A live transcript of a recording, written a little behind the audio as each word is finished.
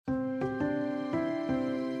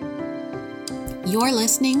You're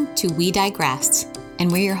listening to We Digress,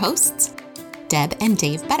 and we're your hosts, Deb and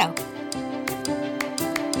Dave Beto.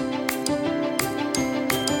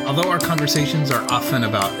 Although our conversations are often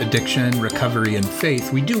about addiction, recovery, and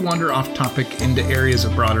faith, we do wander off topic into areas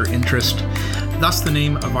of broader interest. Thus the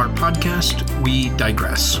name of our podcast, We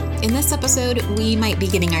Digress. In this episode, we might be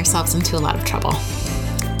getting ourselves into a lot of trouble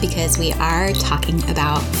because we are talking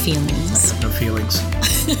about feelings. No feelings.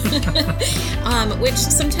 Which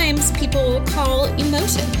sometimes people call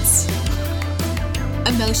emotions.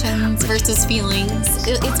 Emotions versus feelings.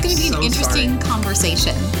 It's going to be an interesting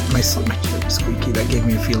conversation. My chair was squeaky. That gave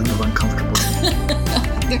me a feeling of uncomfortableness.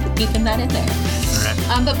 You're keeping that in there. All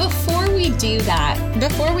right. But before we do that,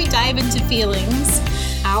 before we dive into feelings,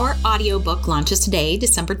 our audiobook launches today,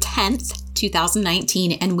 December 10th,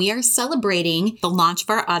 2019, and we are celebrating the launch of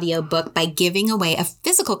our audiobook by giving away a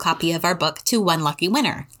physical copy of our book to one lucky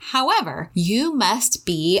winner. However, you must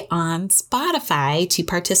be on Spotify to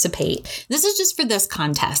participate. This is just for this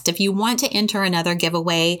contest. If you want to enter another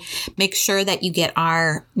giveaway, make sure that you get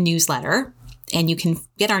our newsletter. And you can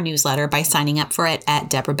get our newsletter by signing up for it at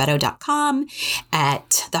deborahbeto.com, at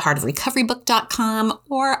theheartofrecoverybook.com,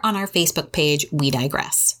 or on our Facebook page, We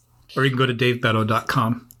Digress. Or you can go to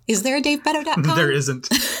davebeto.com. Is there a davebeto.com? There isn't.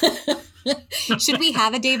 Should we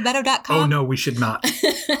have a davebeto.com? Oh, no, we should not.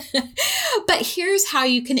 But here's how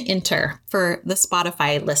you can enter for the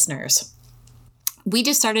Spotify listeners. We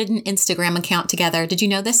just started an Instagram account together. Did you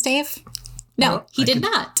know this, Dave? No, he did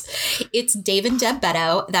not. It's Dave and Deb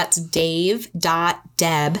Beto. That's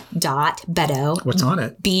dave.deb.beto. What's on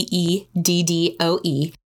it?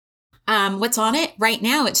 Beddoe. What's on it? Right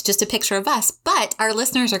now, it's just a picture of us, but our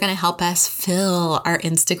listeners are going to help us fill our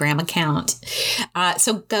Instagram account.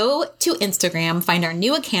 So go to Instagram, find our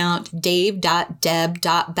new account,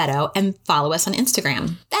 dave.deb.beto, and follow us on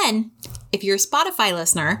Instagram. Then, if you're a Spotify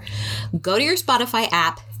listener, go to your Spotify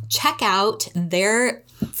app, check out their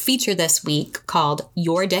feature this week called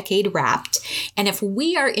Your Decade Wrapped. And if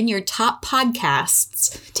we are in your top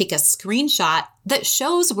podcasts, take a screenshot that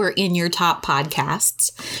shows we're in your top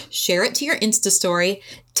podcasts, share it to your Insta story,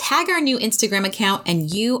 tag our new Instagram account,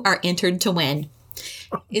 and you are entered to win.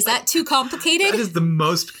 Is that too complicated? That is the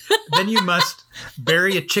most. Then you must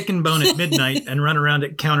bury a chicken bone at midnight and run around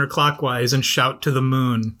it counterclockwise and shout to the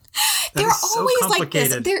moon. They're always like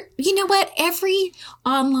this. You know what? Every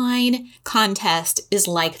online contest is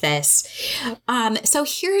like this. So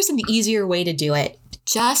here's an easier way to do it.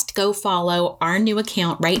 Just go follow our new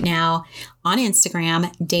account right now on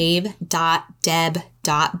Instagram, dave.deb.beto,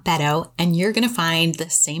 and you're going to find the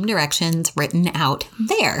same directions written out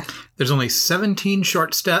there. There's only 17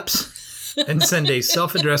 short steps, and send a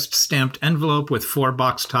self-addressed stamped envelope with 4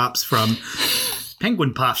 box tops from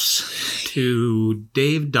Penguin Puffs to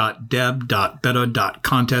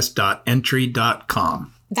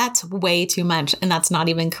dave.deb.beto.contest.entry.com. That's way too much, and that's not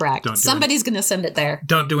even correct. Somebody's going to send it there.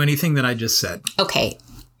 Don't do anything that I just said. Okay.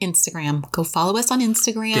 Instagram. Go follow us on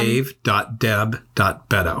Instagram.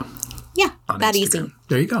 dave.deb.beto. Yeah, that easy.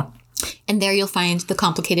 There you go. And there you'll find the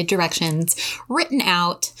complicated directions written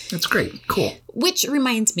out. That's great. Cool. Which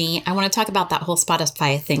reminds me, I want to talk about that whole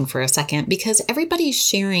Spotify thing for a second, because everybody's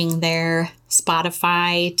sharing their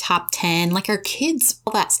Spotify top 10, like our kids,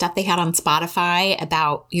 all that stuff they had on Spotify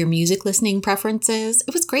about your music listening preferences.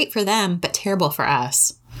 It was great for them, but terrible for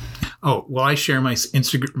us. Oh, well, I share my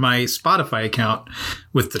Spotify account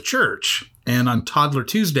with the church. And on Toddler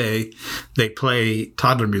Tuesday, they play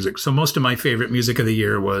toddler music. So most of my favorite music of the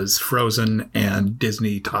year was Frozen and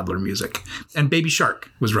Disney toddler music. And Baby Shark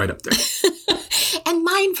was right up there. And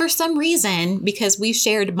mine, for some reason, because we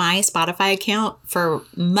shared my Spotify account for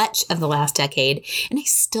much of the last decade, and I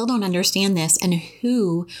still don't understand this, and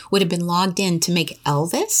who would have been logged in to make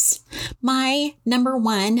Elvis my number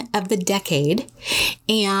one of the decade,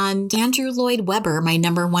 and Andrew Lloyd Webber my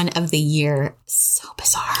number one of the year. So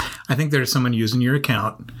bizarre. I think there's someone using your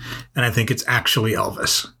account, and I think it's actually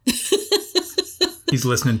Elvis. He's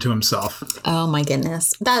listening to himself. Oh my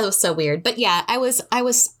goodness. That was so weird. But yeah, I was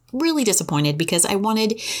really disappointed because I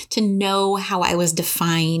wanted to know how I was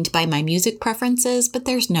defined by my music preferences, but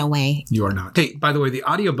there's no way. You are not. Hey, by the way, the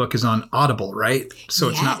audiobook is on Audible, right? So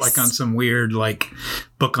it's not like on some weird like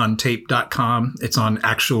bookontape.com. It's on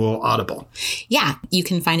actual Audible. Yeah, you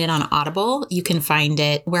can find it on Audible. You can find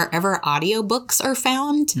it wherever audiobooks are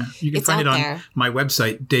found. Yeah, you can find it on my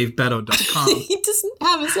website, davebeto.com. It doesn't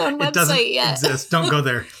have its own website it doesn't yet. exist. Don't go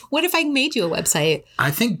there. What if I made you a website?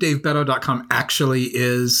 I think davebeto.com actually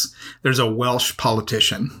is, there's a Welsh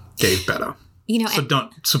politician, Dave Beto. So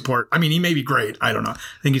don't support. I mean, he may be great. I don't know.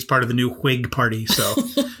 I think he's part of the new Whig party. So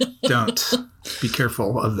don't. Be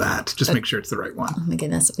careful of that. Just make sure it's the right one. Oh my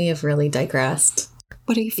goodness. We have really digressed.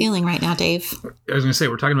 What are you feeling right now, Dave? I was going to say,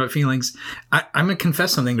 we're talking about feelings. I'm going to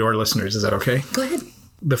confess something to our listeners. Is that okay? Go ahead.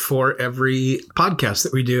 Before every podcast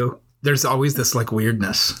that we do, there's always this like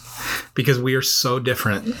weirdness because we are so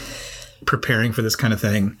different preparing for this kind of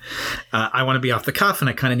thing. I want to be off the cuff and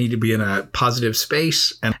I kind of need to be in a positive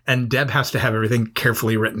space. And Deb has to have everything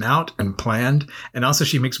carefully written out and planned. And also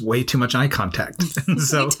she makes way too much eye contact.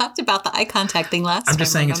 So we talked about the eye contact thing last time. I'm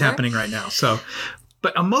just saying it's happening right now. So,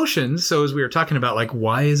 but emotions. So as we were talking about, like,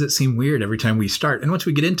 why does it seem weird every time we start? And once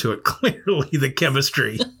we get into it, clearly the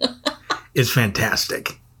chemistry is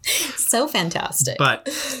fantastic. So fantastic. But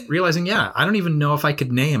realizing, I don't even know if I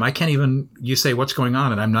could name. I can't even, you say what's going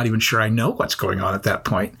on, and I'm not even sure I know what's going on at that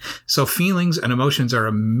point. So feelings and emotions are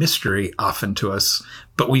a mystery often to us,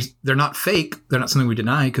 but they're not fake. They're not something we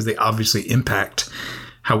deny because they obviously impact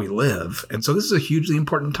how we live. And so this is a hugely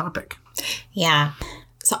important topic. Yeah.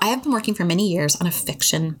 So I have been working for many years on a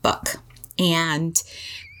fiction book, and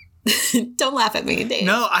don't laugh at me, Dave.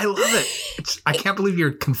 No, I love it. I can't believe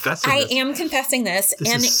you're confessing this. I am confessing this.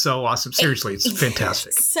 This is so awesome. Seriously, it's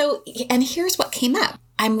fantastic. So, and here's what came up.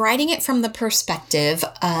 I'm writing it from the perspective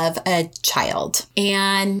of a child.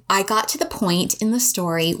 And I got to the point in the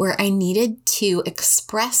story where I needed to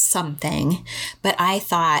express something, but I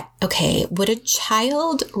thought, okay, would a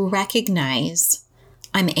child recognize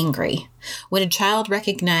I'm angry? Would a child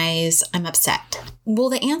recognize I'm upset? Well,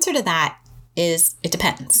 the answer to that is it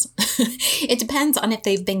depends. It depends on if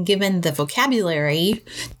they've been given the vocabulary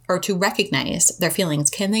or to recognize their feelings.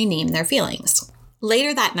 Can they name their feelings?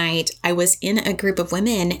 Later that night, I was in a group of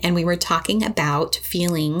women and we were talking about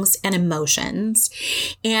feelings and emotions.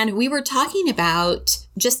 And we were talking about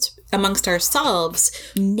just amongst ourselves,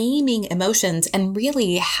 naming emotions and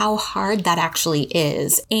really how hard that actually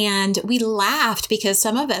is. And we laughed because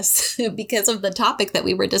some of us, because of the topic that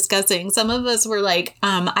we were discussing, some of us were like,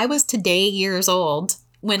 I was today years old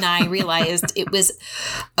when I realized it was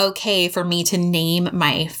okay for me to name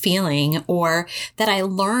my feeling, or that I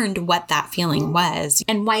learned what that feeling was.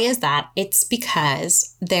 And why is that? It's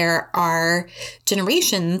because there are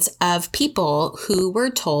generations of people who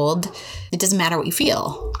were told it doesn't matter what you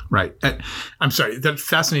feel. Right. I'm sorry. That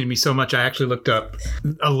fascinated me so much. I actually looked up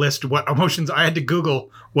a list of what emotions. I had to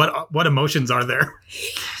Google what emotions are there.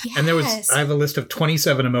 Yes. And I have a list of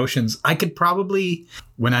 27 emotions. I could probably,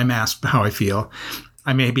 when I'm asked how I feel,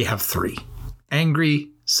 I maybe have 3: angry,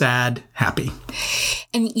 sad, happy.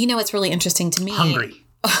 And you know what's really interesting to me? Hungry.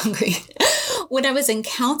 When I was in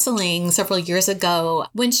counseling several years ago,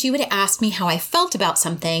 when she would ask me how I felt about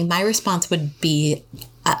something, my response would be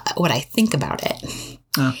what I think about it.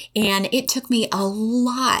 And it took me a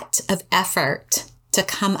lot of effort to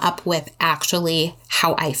come up with actually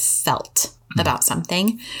how I felt about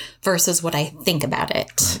something versus what I think about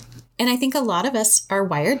it. And I think a lot of us are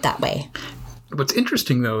wired that way. What's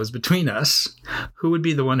interesting, though, is between us, who would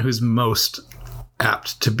be the one who's most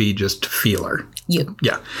apt to be just feeler? You.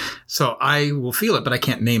 Yeah. So I will feel it, but I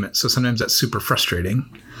can't name it. So sometimes that's super frustrating.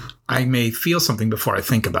 I may feel something before I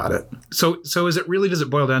think about it. So does it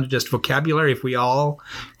boil down to just vocabulary? If we all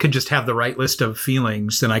could just have the right list of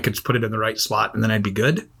feelings, then I could just put it in the right slot and then I'd be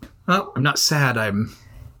good? Well, I'm not sad. I'm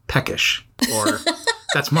peckish. Or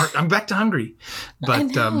that's more, I'm back to hungry. But I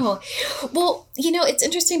know. Well, it's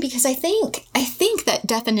interesting because I think that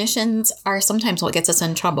definitions are sometimes what gets us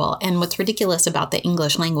in trouble. And what's ridiculous about the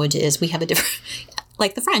English language is we have a different,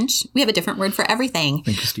 like the French, we have a different word for everything.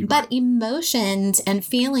 Thank you, Steve. But emotions and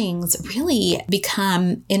feelings really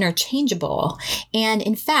become interchangeable. And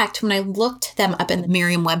in fact, when I looked them up in the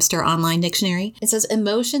Merriam-Webster online dictionary, it says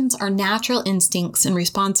emotions are natural instincts and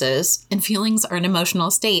responses, and feelings are an emotional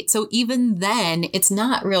state. So even then, it's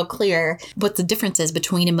not real clear what the difference is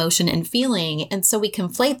between emotion and feeling. And so we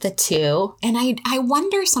conflate the two. And I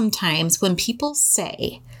wonder sometimes when people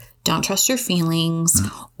say, don't trust your feelings,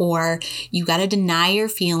 or you got to deny your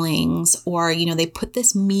feelings, or, they put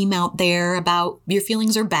this meme out there about your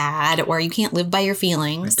feelings are bad, or you can't live by your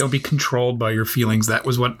feelings. Don't be controlled by your feelings. That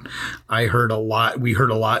was what I heard a lot. We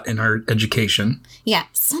heard a lot in our education. Yeah.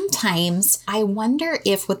 Sometimes I wonder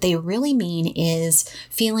if what they really mean is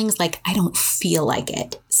feelings like I don't feel like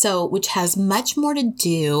it. So, which has much more to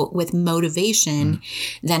do with motivation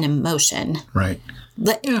than emotion. Right.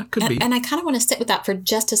 Yeah, could be. And I kind of want to sit with that for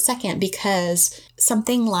just a second, because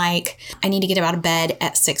something like, I need to get out of bed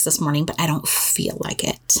at 6 this morning, but I don't feel like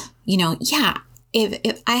it.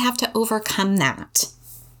 If I have to overcome that,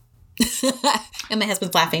 And my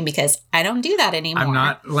husband's laughing because I don't do that anymore. I'm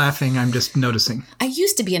not laughing. I'm just noticing. I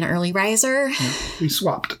used to be an early riser. Yeah, we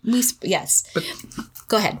swapped. Yes. But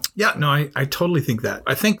go ahead. Yeah, no, I totally think that.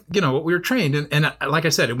 I think, what we were trained, and like I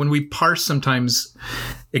said, when we parse sometimes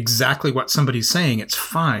exactly what somebody's saying, it's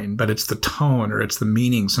fine, but it's the tone or it's the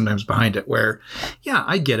meaning sometimes behind it where, yeah,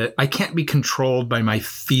 I get it. I can't be controlled by my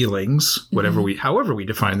feelings, however we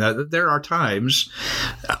define that. There are times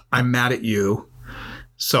I'm mad at you,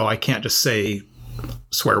 so I can't just say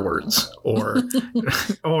swear words or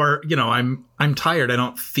I'm tired. I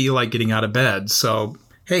don't feel like getting out of bed. So,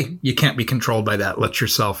 hey, you can't be controlled by that.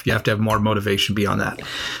 You have to have more motivation beyond that.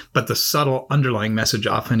 But the subtle underlying message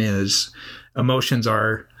often is emotions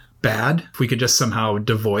are bad. If we could just somehow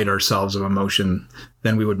devoid ourselves of emotion,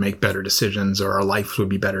 then we would make better decisions or our life would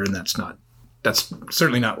be better. And that's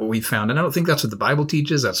certainly not what we found. And I don't think that's what the Bible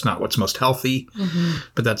teaches. That's not what's most healthy,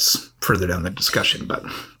 but that's further down the discussion. But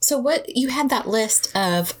so you had that list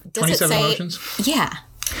of, does 27 it say, emotions? Yeah.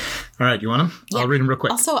 All right. You want them? Yeah. I'll read them real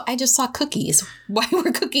quick. Also, I just saw cookies. Why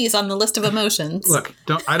were cookies on the list of emotions? Look,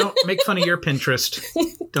 I don't make fun of your Pinterest.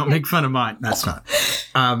 Don't make fun of mine. That's not.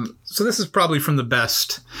 So this is probably from the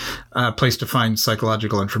best place to find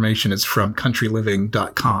psychological information. It's from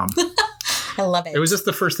countryliving.com. I love it. It was just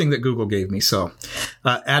the first thing that Google gave me. So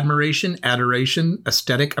admiration, adoration,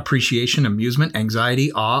 aesthetic, appreciation, amusement,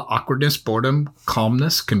 anxiety, awe, awkwardness, boredom,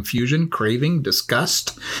 calmness, confusion, craving,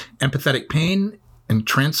 disgust, empathetic pain,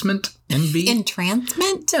 entrancement, envy.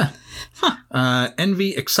 Entrancement? Yeah.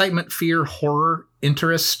 Envy, excitement, fear, horror,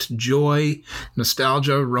 interest, joy,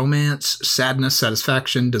 nostalgia, romance, sadness,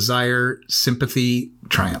 satisfaction, desire, sympathy,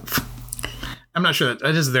 triumph. I'm not sure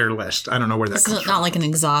that is their list. I don't know where that comes from. It's not like an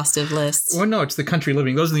exhaustive list. Well, no, it's the country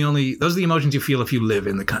living. Those are the emotions you feel if you live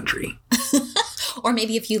in the country. Or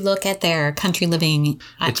maybe if you look at their country living.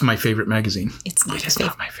 It's my favorite magazine. It's not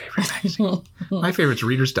not my favorite magazine. My favorite's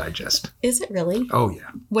Reader's Digest. Is it really? Oh,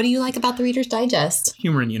 yeah. What do you like about the Reader's Digest?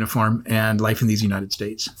 Humor in Uniform and Life in these United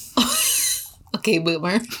States. Okay,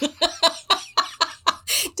 boomer.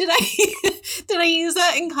 Did I use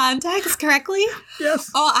that in context correctly? Yes.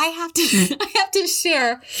 Oh, I have to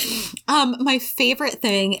share my favorite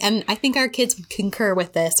thing, and I think our kids would concur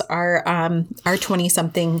with this. Our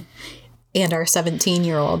 20-something and our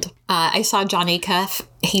 17-year-old. I saw John Acuff.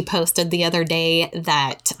 He posted the other day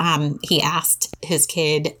that he asked his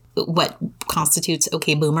kid what constitutes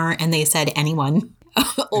okay boomer, and they said anyone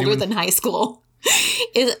older than high school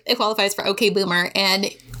it qualifies for okay boomer, and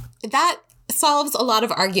that solves a lot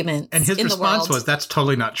of arguments. And his response was, that's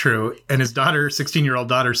totally not true. And his daughter, 16-year-old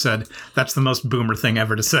daughter, said, that's the most boomer thing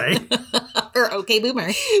ever to say. Or okay boomer.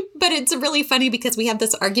 But it's really funny because we have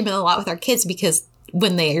this argument a lot with our kids because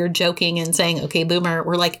when they are joking and saying okay boomer,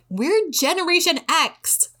 we're like, we're Generation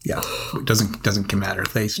X. Yeah, it doesn't matter.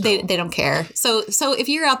 They don't care. So if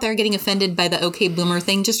you're out there getting offended by the okay boomer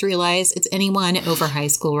thing, just realize it's anyone over high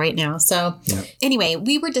school right now. So Anyway,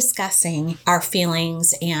 we were discussing our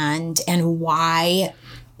feelings and why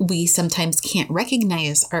we sometimes can't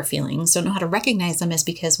recognize our feelings, don't know how to recognize them, is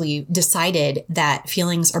because we decided that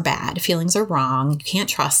feelings are bad, feelings are wrong, you can't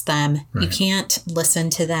trust them, right. You can't listen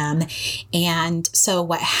to them. And so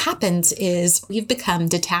what happens is we've become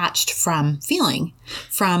detached from feeling,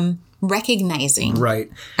 from recognizing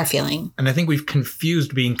our feeling. And I think we've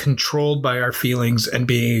confused being controlled by our feelings and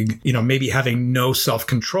being, maybe having no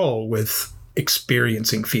self-control with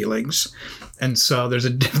experiencing feelings. And so there's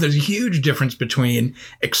a huge difference between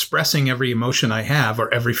expressing every emotion I have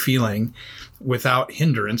or every feeling without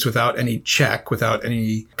hindrance, without any check, without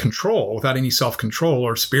any control, without any self-control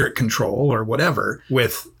or spirit control or whatever,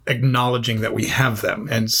 with acknowledging that we have them.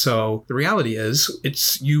 And so the reality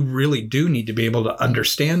is you really do need to be able to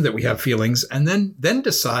understand that we have feelings and then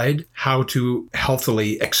decide how to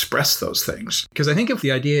healthily express those things. Because I think if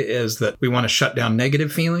the idea is that we want to shut down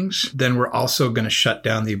negative feelings, then we're also going to shut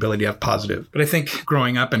down the ability to have positive. But I think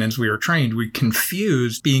growing up and as we were trained, we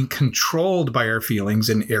confused being controlled by our feelings,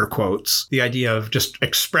 in air quotes, the idea of just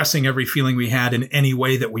expressing every feeling we had in any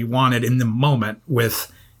way that we wanted in the moment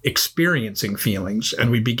with experiencing feelings. And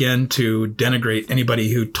we began to denigrate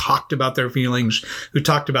anybody who talked about their feelings, who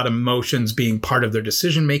talked about emotions being part of their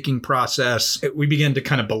decision-making process. We began to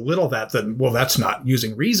kind of belittle that, well, that's not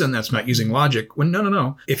using reason, that's not using logic. When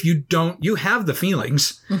no. If you have the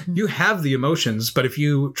feelings, you have the emotions, but if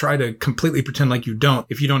you try to completely pretend like you don't,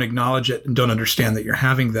 if you don't acknowledge it and don't understand that you're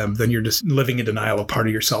having them, then you're just living in denial of part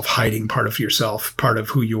of yourself, hiding part of yourself, part of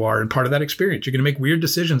who you are, and part of that experience. You're going to make weird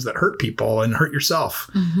decisions that hurt people and hurt yourself.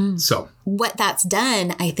 So what that's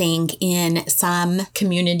done, I think, in some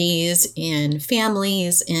communities, in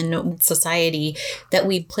families, in society, that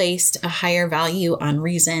we've placed a higher value on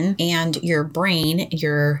reason and your brain,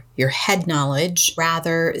 your head knowledge,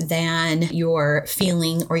 rather than your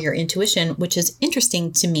feeling or your intuition, which is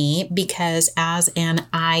interesting to me because as an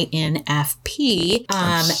INFP,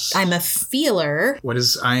 I'm a feeler. What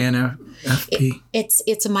is INFP?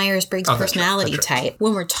 It's a Myers-Briggs personality type.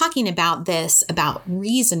 When we're talking about this, about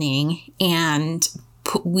reasoning, and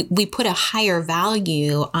we put a higher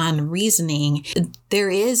value on reasoning, there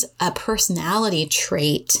is a personality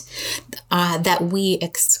trait that we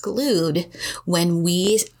exclude when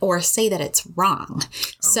we or say that it's wrong.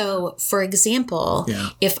 So, for example,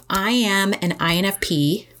 if I am an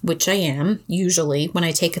INFP, which I am usually when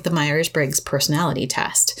I take the Myers-Briggs personality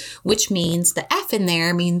test, which means the F in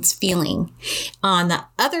there means feeling. On the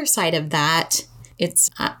other side of that, it's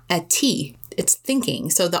a T. It's thinking.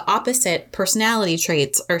 So the opposite personality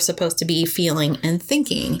traits are supposed to be feeling and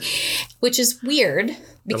thinking, which is weird.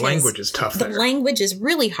 The language is tough there. The language is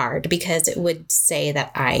really hard because it would say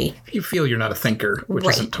that you feel you're not a thinker, which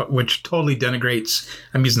which totally denigrates.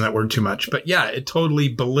 I'm using that word too much, but yeah, it totally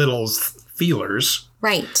belittles feelers.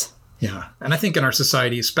 Right. Yeah. And I think in our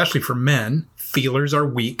society, especially for men, feelers are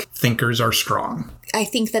weak, thinkers are strong. I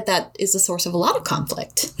think that is a source of a lot of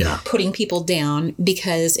conflict. Yeah. Putting people down,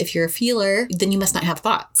 because if you're a feeler, then you must not have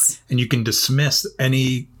thoughts. And you can dismiss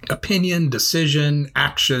any opinion, decision,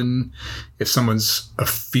 action. If someone's a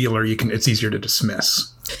feeler, it's easier to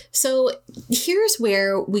dismiss. So here's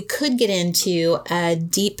where we could get into a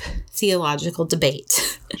deep theological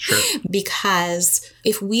debate. Sure. Because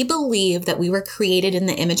if we believe that we were created in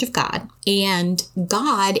the image of God, and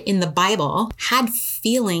God in the Bible had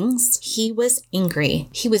feelings, he was angry,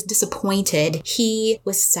 he was disappointed, he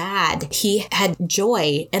was sad, he had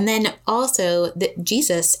joy, and then also that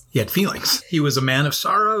Jesus, he had feelings. He was a man of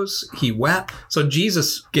sorrows. He wept. So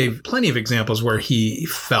Jesus gave plenty of examples where he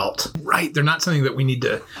felt, right? They're not something that we need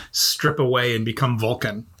to strip away and become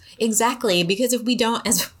Vulcan. Exactly. Because if we don't,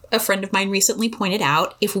 as a friend of mine recently pointed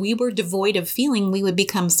out, if we were devoid of feeling, we would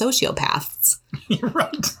become sociopaths.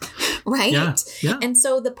 Right. Right? Yeah. And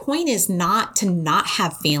so the point is not to not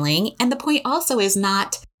have feeling. And the point also is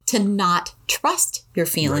not to not trust your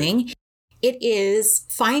feeling. Right. It is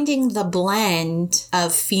finding the blend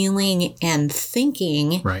of feeling and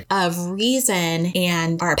thinking, of reason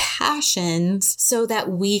and our passions, so that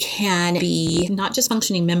we can be not just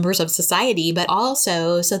functioning members of society, but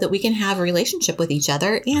also so that we can have a relationship with each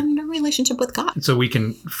other and a relationship with God. So we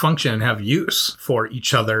can function and have use for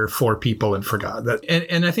each other, for people, and for God.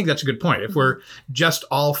 And I think that's a good point. If we're just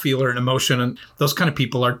all feeler and emotion, and those kind of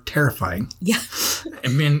people are terrifying. Yeah. I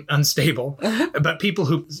mean, unstable. But people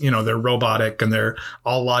who, they're robotic and they're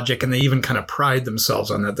all logic, and they even kind of pride themselves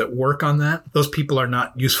on that work on that. Those people are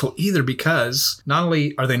not useful either, because not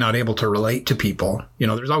only are they not able to relate to people,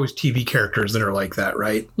 there's always TV characters that are like that,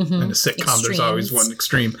 right? Mm-hmm. In a sitcom, Extremes. There's always one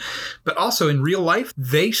extreme. But also in real life,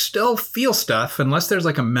 they still feel stuff, unless there's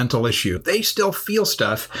like a mental issue. They still feel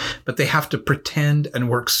stuff, but they have to pretend and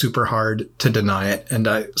work super hard to deny it and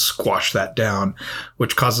squash that down,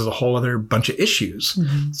 which causes a whole other bunch of issues.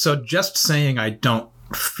 Mm-hmm. So just saying I don't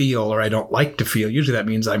feel or I don't like to feel, usually that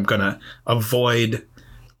means I'm going to avoid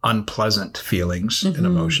unpleasant feelings and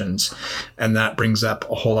emotions. And that brings up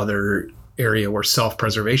a whole other area where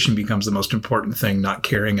self-preservation becomes the most important thing, not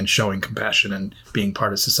caring and showing compassion and being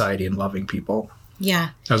part of society and loving people. Yeah.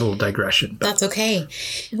 That was a little digression. That's okay.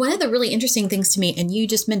 One of the really interesting things to me, and you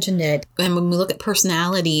just mentioned it, and when we look at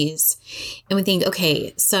personalities and we think,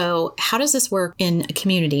 okay, so how does this work in a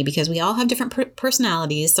community? Because we all have different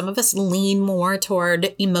personalities. Some of us lean more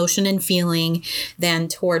toward emotion and feeling than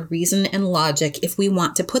toward reason and logic. If we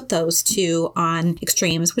want to put those two on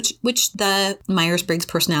extremes, which the Myers-Briggs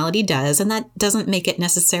personality does, and that doesn't make it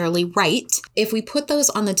necessarily right. If we put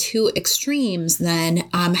those on the two extremes, then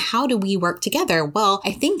how do we work together? Well,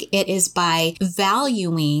 I think it is by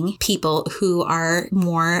valuing people who are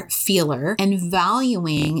more feeler and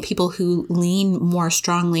valuing people who lean more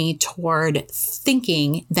strongly toward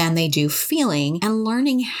thinking than they do feeling, and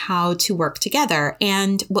learning how to work together.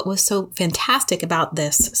 And what was so fantastic about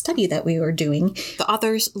this study that we were doing, the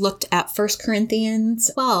authors looked at 1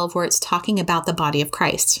 Corinthians 12, where it's talking about the body of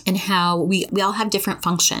Christ and how we all have different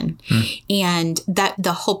function. And that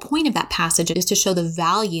the whole point of that passage is to show the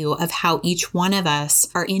value of how each one of us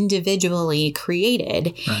are individually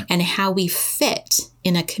created and how we fit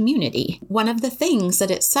in a community. One of the things that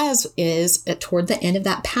it says is toward the end of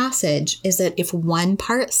that passage is that if one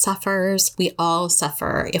part suffers, we all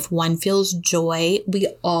suffer. If one feels joy, we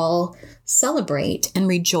all celebrate and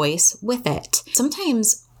rejoice with it.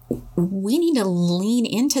 Sometimes we need to lean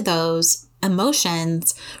into those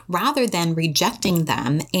emotions rather than rejecting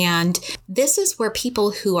them. And this is where people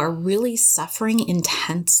who are really suffering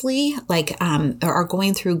intensely, like are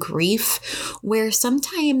going through grief, where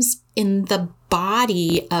sometimes in the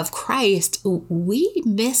body of Christ, we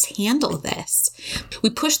mishandle this. We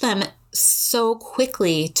push them so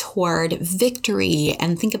quickly toward victory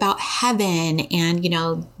and think about heaven, and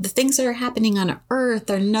the things that are happening on earth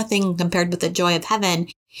are nothing compared with the joy of heaven.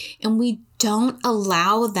 And we don't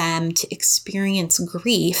allow them to experience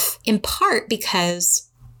grief, in part because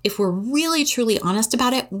if we're really truly honest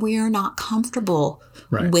about it, we're not comfortable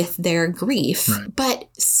with their grief. Right. But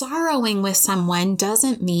sorrowing with someone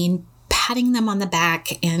doesn't mean patting them on the back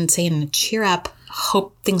and saying, cheer up,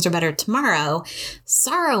 hope things are better tomorrow.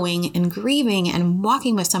 Sorrowing and grieving and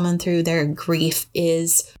walking with someone through their grief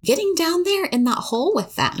is getting down there in that hole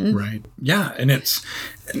with them. Right. Yeah. And it's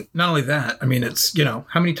not only that, I mean, it's, how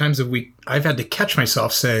many times have I've had to catch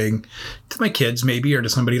myself saying to my kids maybe, or to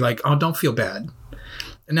somebody like, oh, don't feel bad.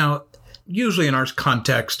 Now, usually in our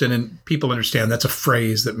context and people understand that's a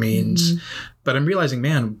phrase that means, but I'm realizing,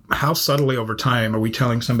 man, how subtly over time are we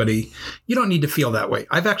telling somebody, you don't need to feel that way.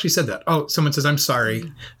 I've actually said that. Oh, someone says, I'm sorry.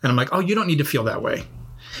 And I'm like, oh, you don't need to feel that way.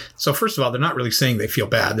 So first of all, they're not really saying they feel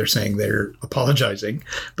bad. They're saying they're apologizing.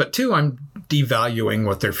 But two, I'm devaluing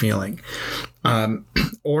what they're feeling.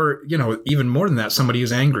 Or, even more than that, somebody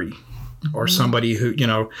who's angry or somebody who,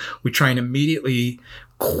 we try and immediately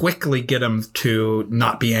quickly get them to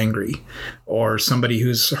not be angry, or somebody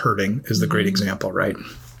who's hurting is the great example, right?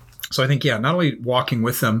 So I think, not only walking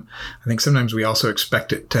with them, I think sometimes we also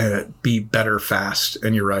expect it to be better fast.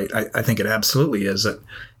 And you're right. I think it absolutely is. That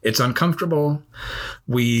it's uncomfortable.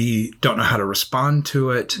 We don't know how to respond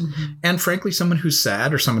to it. And frankly, someone who's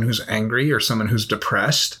sad or someone who's angry or someone who's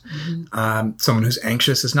depressed, someone who's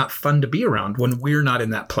anxious is not fun to be around when we're not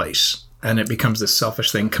in that place. And it becomes this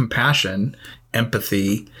selfish thing. Compassion,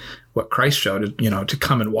 empathy, what Christ showed, to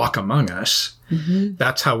come and walk among us.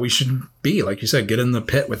 That's how we should be. Like you said, get in the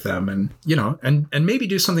pit with them and, and maybe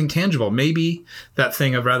do something tangible. Maybe that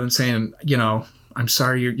thing of, rather than saying, I'm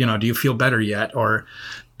sorry, do you feel better yet? Or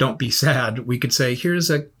don't be sad. We could say, here's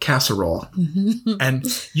a casserole and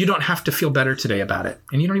you don't have to feel better today about it.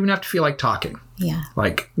 And you don't even have to feel like talking. Yeah.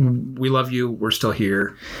 Like, we love you. We're still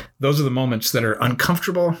here. Those are the moments that are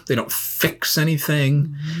uncomfortable. They don't fix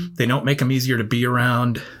anything. They don't make them easier to be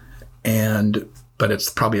around. But it's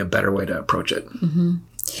probably a better way to approach it.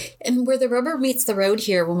 And where the rubber meets the road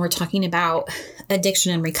here, when we're talking about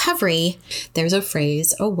addiction and recovery, there's a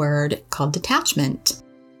phrase, a word called detachment.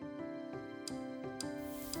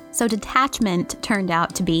 So detachment turned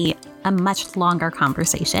out to be a much longer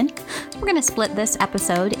conversation. We're going to split this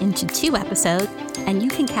episode into 2 episodes, and you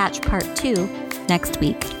can catch part 2 next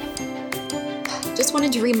week. Just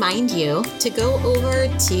wanted to remind you to go over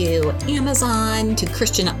to Amazon, to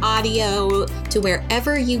Christian Audio, to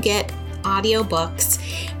wherever you get audiobooks,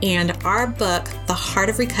 and our book, The Heart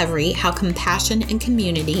of Recovery, How Compassion and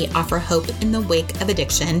Community Offer Hope in the Wake of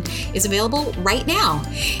Addiction, is available right now.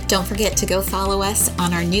 Don't forget to go follow us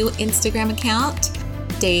on our new Instagram account,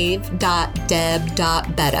 dave.deb.beto.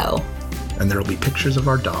 And there will be pictures of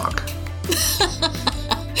our dog.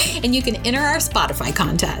 And you can enter our Spotify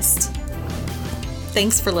contest.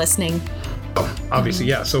 Thanks for listening. Oh, obviously,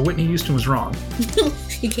 yeah. So Whitney Houston was wrong.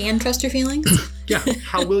 You can trust your feelings? Yeah.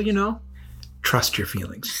 How will you know? Trust your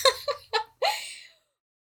feelings.